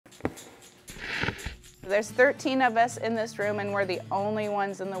There's 13 of us in this room and we're the only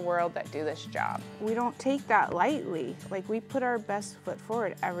ones in the world that do this job. We don't take that lightly. Like, we put our best foot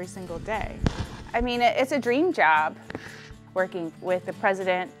forward every single day. I mean, it's a dream job. Working with the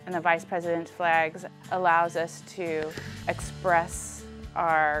president and the vice president's flags allows us to express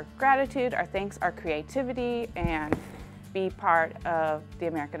our gratitude, our thanks, our creativity, and be part of the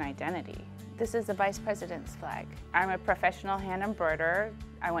American identity. This is the vice president's flag. I'm a professional hand embroiderer.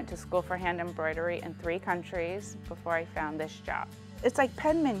 I went to school for hand embroidery in 3 countries before I found this job. It's like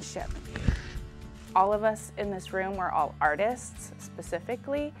penmanship. All of us in this room, we're all artists,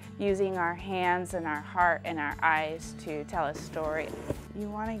 specifically, using our hands and our heart and our eyes to tell a story. You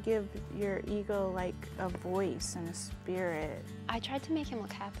want to give your eagle like a voice and a spirit. I tried to make him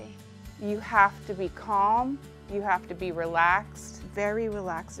look happy. You have to be calm, you have to be relaxed. Very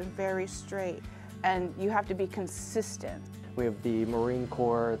relaxed and very straight, and you have to be consistent. We have the Marine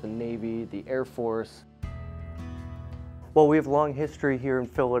Corps, the Navy, the Air Force. Well, we have a long history here in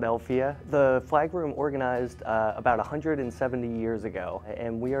Philadelphia. The Flag Room organized about 170 years ago,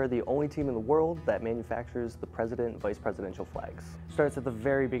 and we are the only team in the world that manufactures the president and vice presidential flags. Starts at the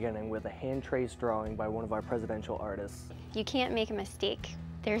very beginning with a hand-traced drawing by one of our presidential artists. You can't make a mistake.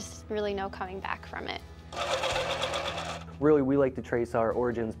 There's really no coming back from it. Really, we like to trace our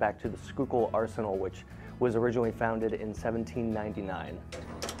origins back to the Schuylkill Arsenal, which was originally founded in 1799.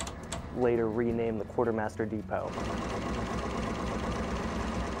 Later renamed the Quartermaster Depot.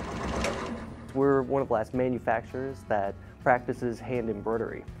 We're one of the last manufacturers that practices hand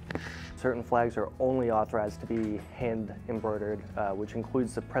embroidery. Certain flags are only authorized to be hand embroidered, which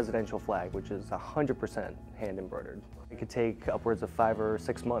includes the presidential flag, which is 100% hand embroidered. It could take upwards of 5 or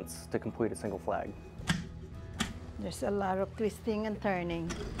 6 months to complete a single flag. There's a lot of twisting and turning.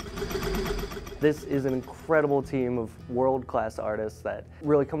 This is an incredible team of world-class artists that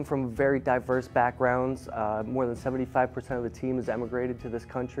really come from very diverse backgrounds. More than 75% of the team has emigrated to this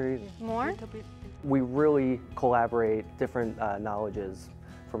country. More? We really collaborate different knowledges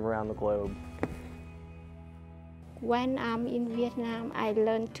from around the globe. When I'm in Vietnam, I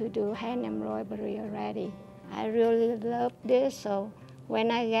learned to do hand embroidery already. I really love this, so when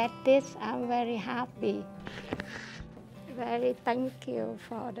I get this, I'm very happy. Very thank you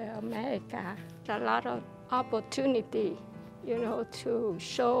for the America. It's a lot of opportunity, you know, to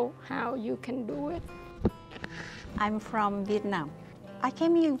show how you can do it. I'm from Vietnam. I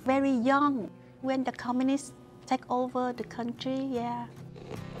came here very young when the communists take over the country, yeah.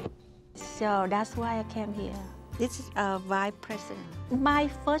 So that's why I came here. This is a vice president. My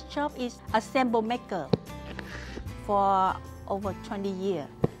first job is assemble maker for over 20 years.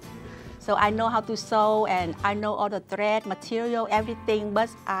 So I know how to sew and I know all the thread, material, everything, but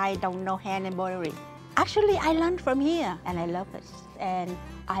I don't know hand embroidery. Actually, I learned from here and I love it. And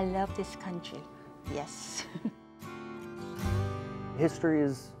I love this country, yes. History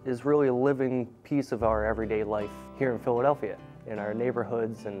is really a living piece of our everyday life here in Philadelphia, in our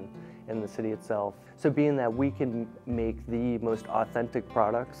neighborhoods and in the city itself. So being that we can make the most authentic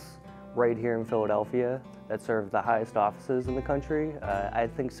products right here in Philadelphia that serve the highest offices in the country, I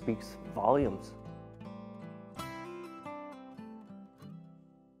think speaks volumes.